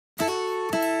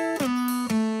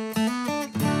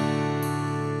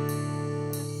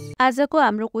आजको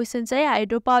हाम्रो क्वेशन चाहिँ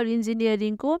हाइड्रो पावर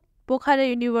इन्जिनियरिङको पोखरा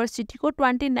युनिभर्सिटीको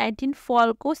 2019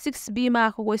 फलको 6B मा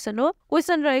आएको क्वेशन हो।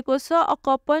 क्वेशन रहेको छ a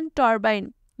Kapan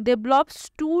turbine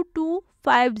develops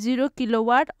 2250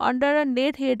 kilowatt under a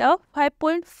net head of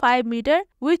 5.5 metre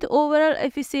with overall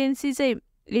efficiency चाहिँ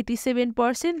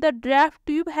 87%. The draft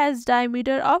tube has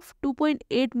diameter of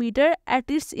 2.8 meter at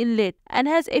its inlet and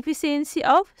has efficiency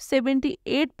of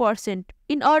 78%.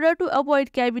 In order to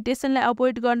avoid cavitation लाई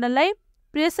avoid गर्नलाई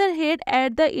pressure head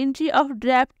at the entry of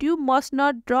draft tube must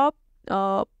not drop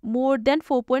more than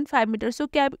 4.5 meter. So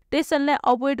cavitation लाई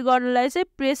avoid गर्नलाई चाहिँ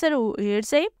pressure head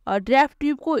चाहिँ draft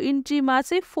tube को entry मा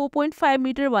चाहिँ 4.5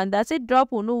 meter भन्दा चाहिँ drop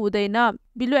हुनु हुँदैन.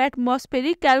 Below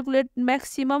atmospheric, calculate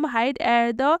maximum height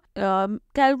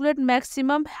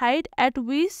at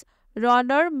which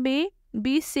runner may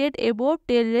be set above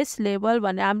tailrace level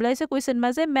भने हामीलाई चाहिँ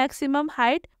क्वेशनमा चाहिँ maximum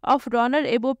height of runner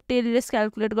above tailrace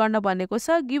calculate गर्न भनेको छ.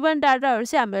 गिभन डाटाहरु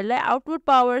चाहिँ हामीलाई आउटपुट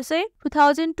पावर चाहिँ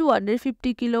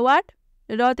 2250 किलोवाट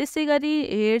र त्यसै गरी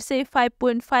हेड चाहिँ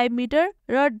 5.5 मिटर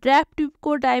र ड्राफ्ट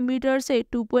ट्युबको डायमिटर चाहिँ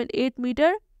 2.8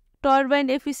 मिटर, टर्बाइन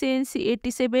एफिसिएन्सी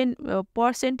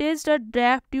 87% र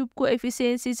ड्राफ्ट ट्युबको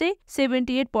एफिसिएन्सी चाहिँ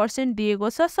 78% दिएको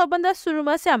छ. सबभन्दा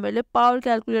सुरुमा चाहिँ हामीले पावर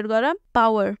क्याल्कुलेट गरौँ.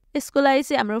 पावर यसको लागि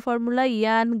चाहिँ हाम्रो फर्मुला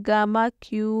यान गामा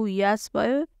क्यू यास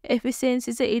भयो.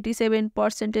 एफिसिएन्सी चाहिँ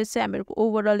 87% चाहिँ हाम्रो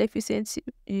ओभरअल एफिसिएन्सी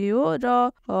हो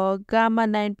र गामा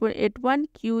 9.81,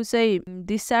 क्यू चाहिँ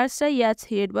डिस्चार्ज र याच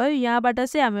हेड भयो. यहाँबाट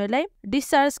चाहिँ हामीलाई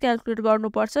डिस्चार्ज क्याल्कुलेट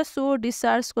गर्नुपर्छ. सो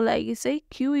डिस्चार्जको लागि चाहिँ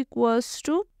Q equals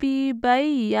to P by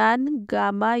यान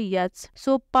गामा याच.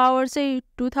 सो पावर चाहिँ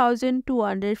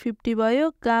 2250 भयो,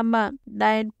 गामा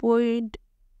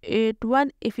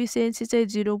 9.81, एफिसिएन्सी चाहिँ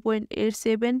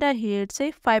 0.87 र हेड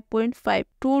चाहिँ 5.5.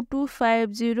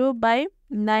 2250 बाई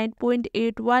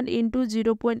 9.81 into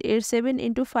 0.87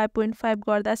 into 5.5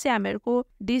 गर्दा चाहिँ हामीहरूको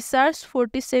डिस्चार्ज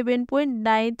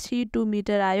 47.932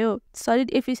 मिटर आयो.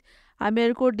 सलिड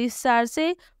हामीहरूको डिस्चार्ज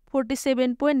चाहिँ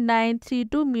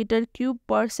 47.932 मिटर क्यूब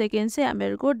पर सेकेन्ड चाहिँ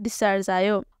हामीहरूको डिस्चार्ज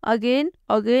आयो. Again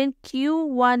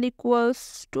Q1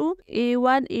 equals to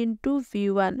A1 into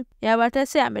V1. यहाँबाट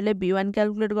चाहिँ हामीले V1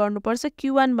 क्याल्कुलेट गर्नुपर्छ.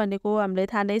 Q1 भनेको हामीलाई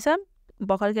थाहा नै छ,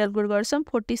 भर्खर क्याल्कुलेट गर्छौँ.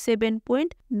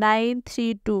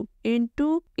 47.932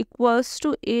 इन्टु इक्वल्स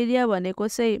टु एरिया भनेको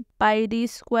चाहिँ पाइडी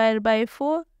स्क्वायर बाई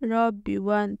 4 र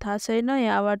V1 थाहा छैन.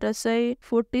 यहाँबाट चाहिँ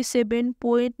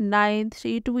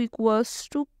 47.932 इक्वल्स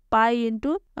टु पाई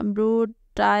इन्टु हाम्रो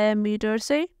डायामिटर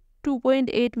चाहिँ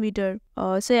 2.8 मिटर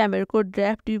चाहिँ हामीहरूको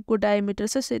ड्राफ्ट ट्युबको डायामिटर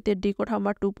छ. त्यो डीको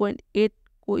ठाउँमा 2.8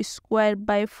 को स्क्वायर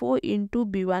बाई 4 इन्टु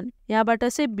V1. यहाँबाट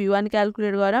चाहिँ V1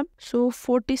 क्याल्कुलेट गरौँ. So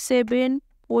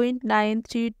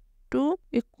 47.932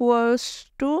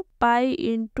 equals to pie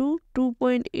into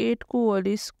 2.8 को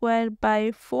whole square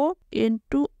by 4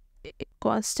 into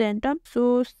constant.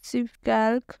 So shift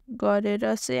calc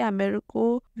गरेर चाहिँ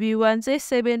हामीहरूको V1 चाहिँ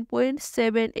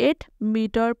 7.78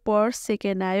 मिटर पर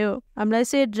सेकेन्ड आयो. हामीलाई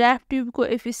चाहिँ ड्राफ्ट ट्युबको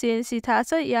एफिसिएन्सी थाहा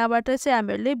छ. यहाँबाट चाहिँ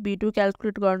हामीहरूले V2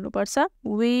 क्याल्कुलेट गर्नुपर्छ.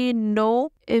 We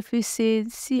know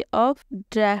efficiency of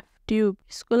draft tube.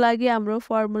 यसको लागि हाम्रो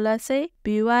फर्मुला चाहिँ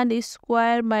V1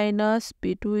 square minus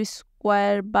V2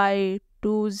 square by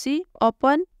 2G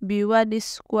upon V1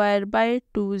 square by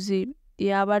 2G.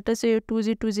 यहाँबाट चाहिँ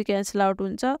 2G क्यान्सल आउट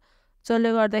हुन्छ.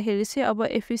 जसले गर्दाखेरि चाहिँ अब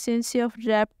एफिसिएन्सी अफ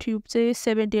ड्राफ्ट ट्युब चाहिँ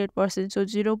 78%. सो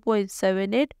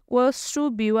 0.78 इक्वल्स टु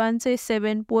V1 चाहिँ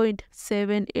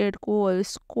 7.78 को होल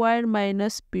स्क्वायर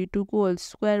माइनस V2 को होल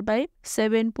स्क्वायर बाई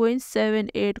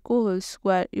 7.78 को होल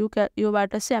स्क्वायर.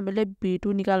 योबाट चाहिँ हामीले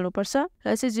V2 निकाल्नुपर्छ.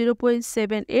 र चाहिँ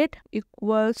 0.78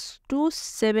 इक्वल्स टु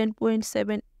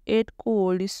 7.78 को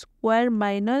होल स्क्वायर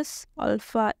माइनस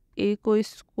अल्फा ए को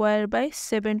स्क्वायर बाई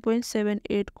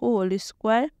 7.78 को whole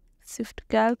square. Shift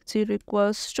calc 0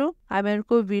 equals to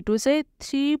हामीहरूको V2 चाहिँ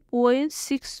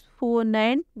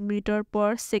 3.649 मिटर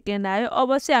पर सेकेन्ड आयो.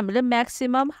 अब चाहिँ हामीले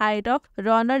maximum height of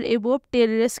runner above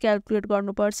टेलरेस calculate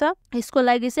गर्नुपर्छ. यसको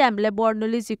लागि चाहिँ हामीलाई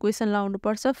बर्नोलिज इक्वेसन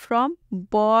लाउनुपर्छ from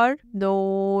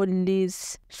Bernoulli's.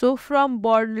 So from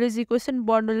Bernoulli's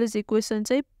equation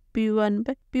चाहिँ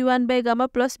P1 by gamma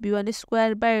plus V1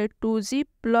 square by 2G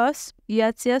plus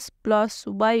HS plus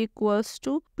Y equals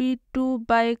to P2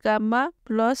 by gamma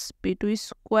plus P2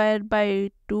 square by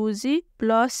 2G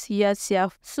plus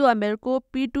HF. So हामीहरूको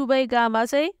P2 by gamma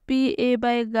चाहिँ PA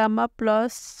by gamma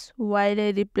plus Y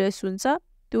ले replace हुन्छ.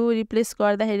 त्यो replace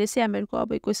गर्दाखेरि चाहिँ हामीहरूको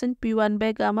अब equation P1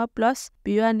 by gamma plus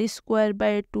V1 square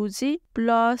by 2G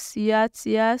plus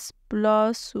HS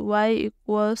plus Y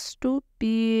equals to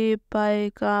PA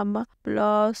by gamma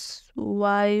plus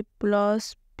Y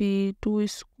plus P2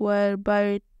 square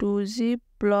by 2G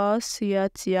plus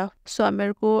HF. So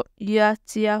हामीहरूको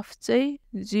HF चाहिँ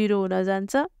 0 हुन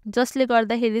जान्छ, जसले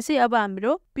गर्दाखेरि चाहिँ अब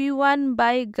हाम्रो P1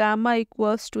 by gamma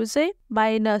equals to चाहिँ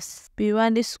minus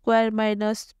P1 square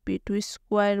minus P2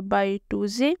 square by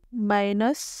 2J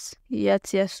minus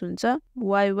HS हुन्छ।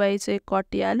 YY चाहिँ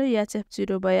कटिहाल्यो, HF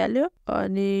 0 भइहाल्यो,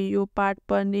 अनि यो पार्ट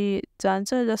पनि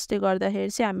जान्छ, जसले गर्दाखेरि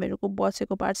चाहिँ हामीहरूको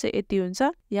बचेको पार्ट चाहिँ यति हुन्छ।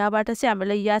 यहाँबाट चाहिँ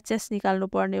हामीलाई HS निकाल्नु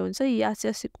पर्ने हुन्छ।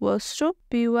 HS equals to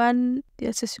P1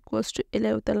 HS equals to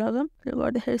यसलाई उता लगाम,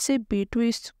 गर्दाखेरि चाहिँ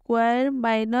B2 square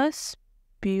minus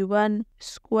P1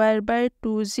 square by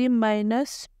 2G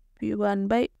minus P1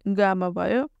 by gamma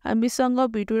भयो। हामीसँग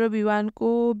V2 र V1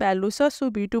 को भ्यालु छ, सो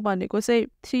V2 भनेको चाहिँ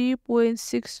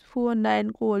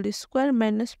 3.649 को होल स्क्वायर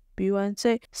माइनस V1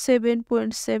 चाहिँ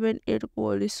 7.78 को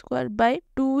होल स्क्वायर बाई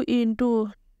 2 into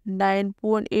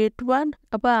 9.81।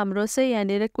 अब हाम्रो चाहिँ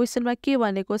यहाँनिर क्वेसनमा के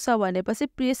भनेको छ भनेपछि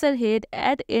pressure head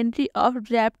at entry of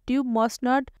draft tube must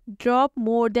not drop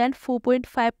more than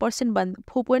 4.5%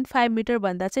 4.5 metre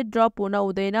भन्दा चाहिँ ड्रप हुन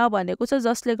हुँदैन भनेको छ,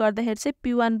 जसले गर्दाखेरि चाहिँ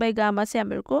P1 by gamma चाहिँ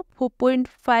हाम्रो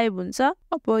 4.5 हुन्छ।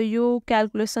 अब यो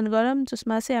क्याल्कुलेसन गरौँ,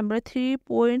 जसमा चाहिँ हाम्रो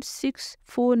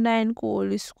 3.649 को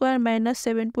होल स्क्वायर माइनस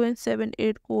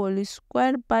 7.78 को whole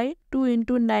square by 2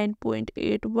 into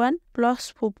 9.81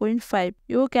 plus 4.5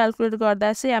 यो क्याल्कुलेट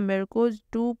गर्दा चाहिँ हामीहरूको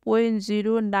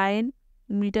 2.09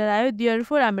 मिटर आयो।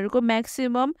 देयरफोर हामीहरूको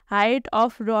maximum height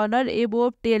of runner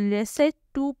above टेलरेस चाहिँ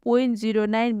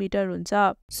 2.09 मिटर हुन्छ।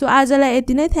 सो आजलाई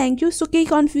यति नै, थ्याङ्क यू। सो केही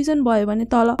कन्फ्युजन भयो भने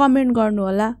तल कमेन्ट गर्नु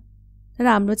होला र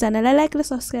हाम्रो च्यानललाई लाइक र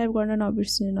सब्स्क्राइब गर्न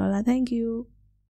नबिर्सिनु होला। Thank you.